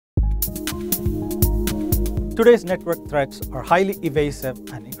Today's network threats are highly evasive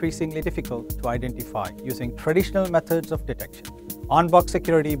and increasingly difficult to identify using traditional methods of detection. On-box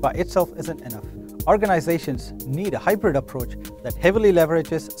security by itself isn't enough. Organizations need a hybrid approach that heavily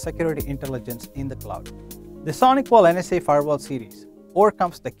leverages security intelligence in the cloud. The SonicWall NSA Firewall series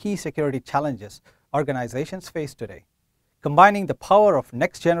overcomes the key security challenges organizations face today. Combining the power of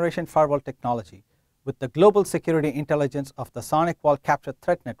next-generation firewall technology with the global security intelligence of the SonicWall Captured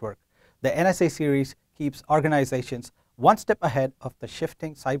Threat Network, the NSA series keeps organizations one step ahead of the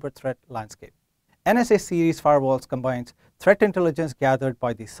shifting cyber threat landscape. NSA series firewalls combines threat intelligence gathered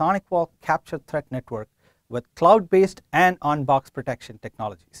by the SonicWall Captured Threat Network with cloud-based and on-box protection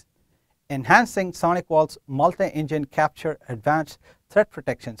technologies. Enhancing SonicWall's multi-engine capture advanced threat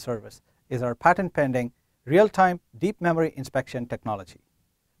protection service is our patent-pending real-time deep memory inspection technology.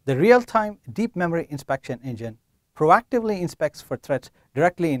 The real-time deep memory inspection engine proactively inspects for threats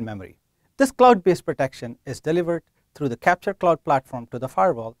directly in memory. This cloud-based protection is delivered through the Capture Cloud platform to the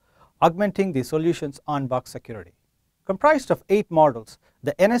firewall, augmenting the solution's on-box security. Comprised of 8 models,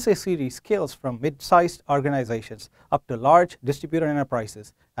 the NSA series scales from mid-sized organizations up to large distributed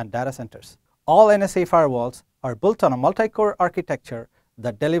enterprises and data centers. All NSA firewalls are built on a multi-core architecture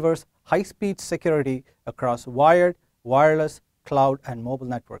that delivers high-speed security across wired, wireless, cloud, and mobile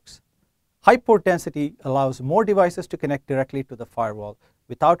networks. High port density allows more devices to connect directly to the firewall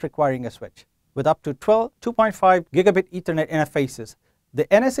without requiring a switch. With up to 12 2.5 gigabit Ethernet interfaces, the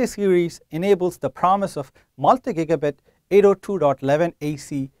NSA series enables the promise of multi-gigabit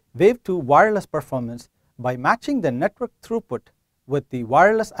 802.11ac Wave 2 wireless performance by matching the network throughput with the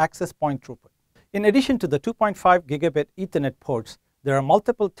wireless access point throughput. In addition to the 2.5 gigabit Ethernet ports, there are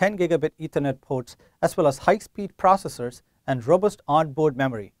multiple 10 gigabit Ethernet ports as well as high-speed processors and robust onboard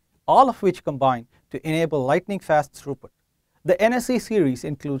memory, all of which combine to enable lightning-fast throughput. The NSA series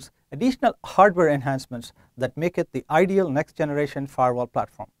includes additional hardware enhancements that make it the ideal next-generation firewall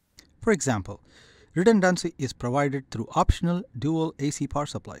platform. For example, redundancy is provided through optional dual AC power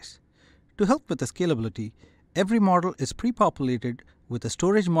supplies. To help with the scalability, every model is pre-populated with a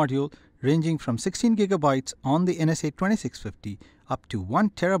storage module ranging from 16 gigabytes on the NSA 2650 up to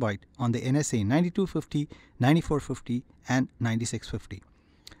 1 terabyte on the NSA 9250, 9450, and 9650.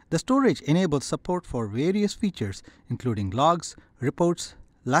 The storage enables support for various features including logs, reports,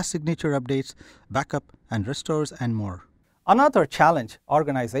 last signature updates, backup and restores, and more. Another challenge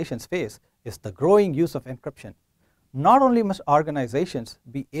organizations face is the growing use of encryption. Not only must organizations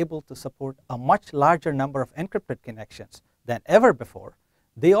be able to support a much larger number of encrypted connections than ever before,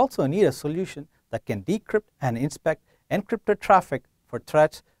 they also need a solution that can decrypt and inspect encrypted traffic for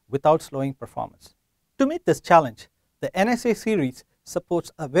threats without slowing performance. To meet this challenge, the NSA series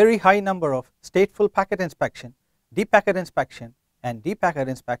supports a very high number of stateful packet inspection, deep packet inspection, and deep packet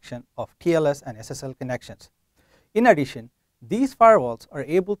inspection of TLS and SSL connections. In addition, these firewalls are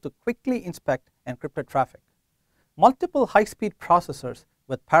able to quickly inspect encrypted traffic. Multiple high-speed processors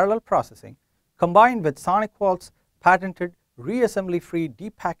with parallel processing, combined with SonicWall's patented reassembly-free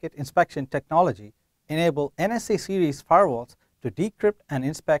deep packet inspection technology, enable NSA series firewalls to decrypt and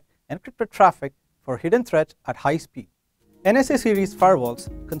inspect encrypted traffic for hidden threats at high speed. NSA series firewalls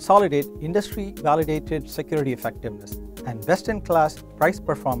consolidate industry-validated security effectiveness and best-in-class price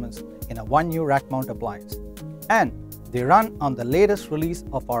performance in a one new rack mount appliance. And they run on the latest release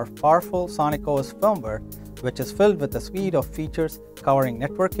of our powerful SonicOS firmware, which is filled with a suite of features covering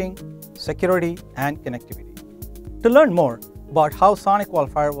networking, security, and connectivity. To learn more about how SonicWall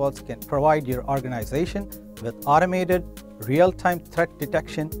firewalls can provide your organization with automated, real-time threat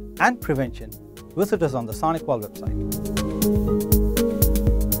detection and prevention, visit us on the SonicWall website.